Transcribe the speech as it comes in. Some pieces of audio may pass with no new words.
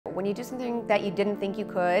When you do something that you didn't think you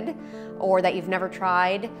could, or that you've never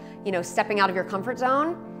tried, stepping out of your comfort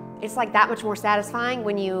zone, it's like that much more satisfying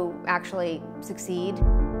when you actually succeed.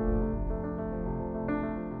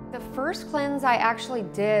 The first cleanse I actually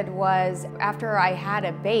did was after I had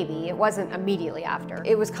a baby. It wasn't immediately after.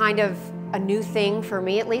 It was kind of a new thing for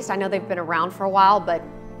me, at least. I know they've been around for a while, but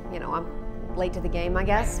I'm late to the game, I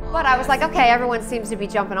guess. But I was like, okay, everyone seems to be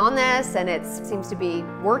jumping on this and it seems to be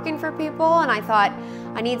working for people. And I thought,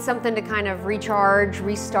 I need something to kind of recharge,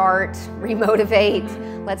 restart,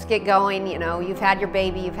 remotivate. Let's get going. You've had your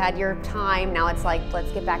baby, you've had your time. Now it's like,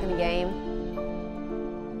 let's get back in the game.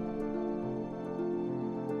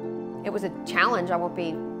 It was a challenge, I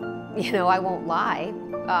won't lie,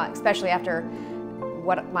 especially after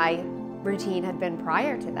what my routine had been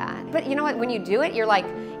prior to that. But you know what, when you do it,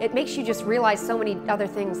 it makes you just realize so many other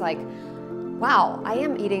things like, wow, I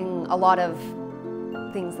am eating a lot of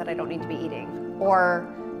things that I don't need to be eating, or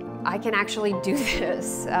I can actually do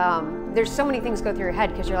this. There's so many things go through your head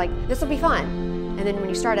because you're like, this will be fun. And then when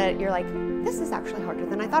you start at it, you're like, this is actually harder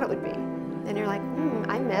than I thought it would be. And you're like,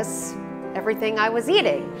 I miss everything I was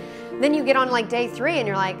eating. Then you get on like day 3 and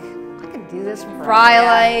you're like, I can do this for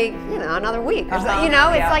probably another week. Or so,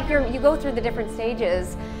 it's like you go through the different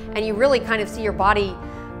stages and you really kind of see your body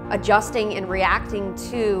adjusting and reacting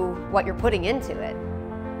to what you're putting into it.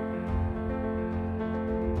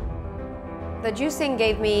 The juicing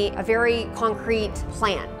gave me a very concrete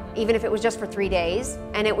plan, even if it was just for 3 days.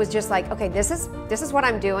 And it was just like, okay, this is what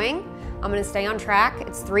I'm doing. I'm gonna stay on track.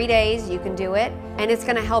 It's 3 days, you can do it. And it's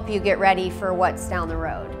gonna help you get ready for what's down the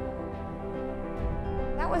road.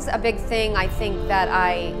 That was a big thing I think that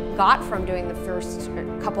I got from doing the first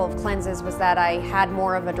couple of cleanses, was that I had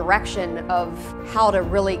more of a direction of how to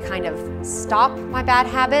really kind of stop my bad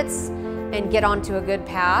habits and get onto a good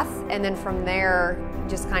path. And then from there,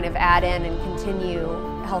 just kind of add in and continue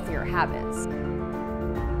healthier habits.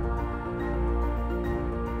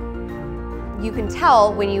 You can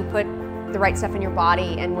tell when you put the right stuff in your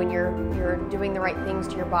body and when you're doing the right things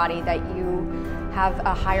to your body that you have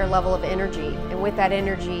a higher level of energy. And with that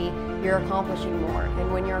energy, you're accomplishing more.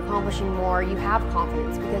 And when you're accomplishing more, you have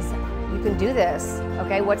confidence because you can do this.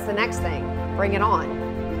 Okay, what's the next thing? Bring it on.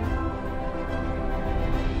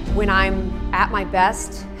 When I'm at my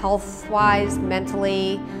best, health-wise,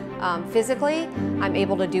 mentally, physically, I'm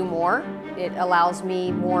able to do more. It allows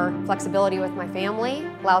me more flexibility with my family,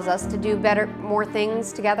 allows us to do more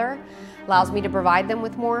things together, allows me to provide them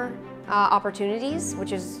with more opportunities,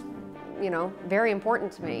 which is, very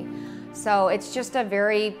important to me. So it's just a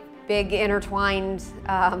very big intertwined,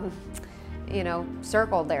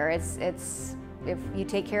 circle there. It's if you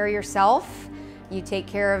take care of yourself, you take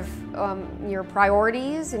care of your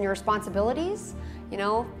priorities and your responsibilities,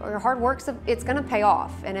 your hard work, it's gonna pay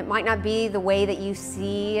off. And it might not be the way that you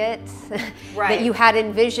see it, that you had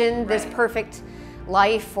envisioned this perfect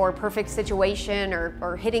life or perfect situation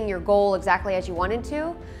or hitting your goal exactly as you wanted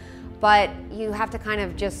to. But you have to kind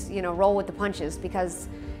of just, roll with the punches, because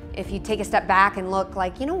if you take a step back and look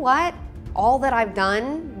like, you know what? All that I've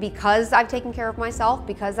done because I've taken care of myself,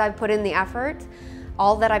 because I've put in the effort,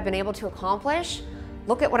 all that I've been able to accomplish,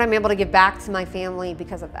 look at what I'm able to give back to my family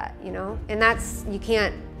because of that, And that's, you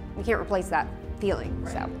can't replace that feeling,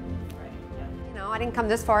 so. I didn't come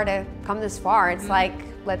this far to come this far. It's like,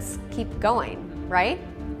 let's keep going, right?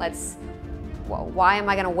 Why am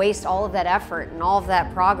I gonna waste all of that effort and all of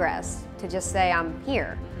that progress to just say I'm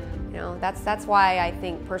here? That's why I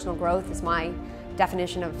think personal growth is my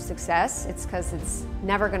definition of success. It's because it's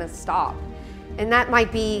never gonna stop. And that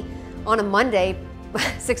might be on a Monday,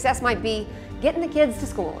 success might be getting the kids to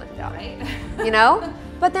school and done,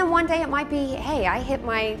 But then one day it might be, hey, I hit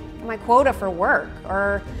my quota for work,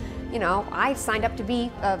 or, I signed up to be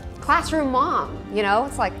a classroom mom,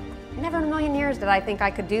 It's like, never in a million years did I think I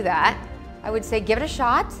could do that. I would say give it a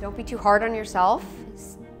shot. Don't be too hard on yourself.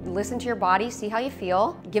 Listen to your body, see how you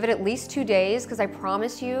feel. Give it at least 2 days, because I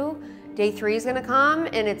promise you, day 3 is gonna come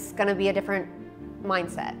and it's gonna be a different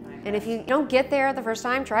mindset. And if you don't get there the first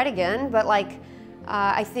time, try it again. But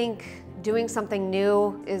I think doing something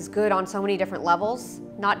new is good on so many different levels.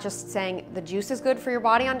 Not just saying the juice is good for your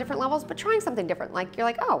body on different levels, but trying something different. Like you're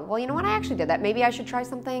like, oh, well, you know what? I actually did that. Maybe I should try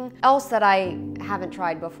something else that I haven't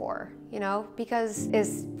tried before, Because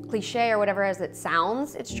as cliche or whatever as it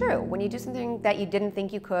sounds, it's true. When you do something that you didn't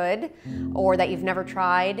think you could, or that you've never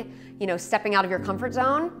tried, stepping out of your comfort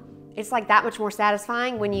zone, it's like that much more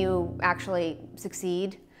satisfying when you actually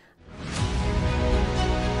succeed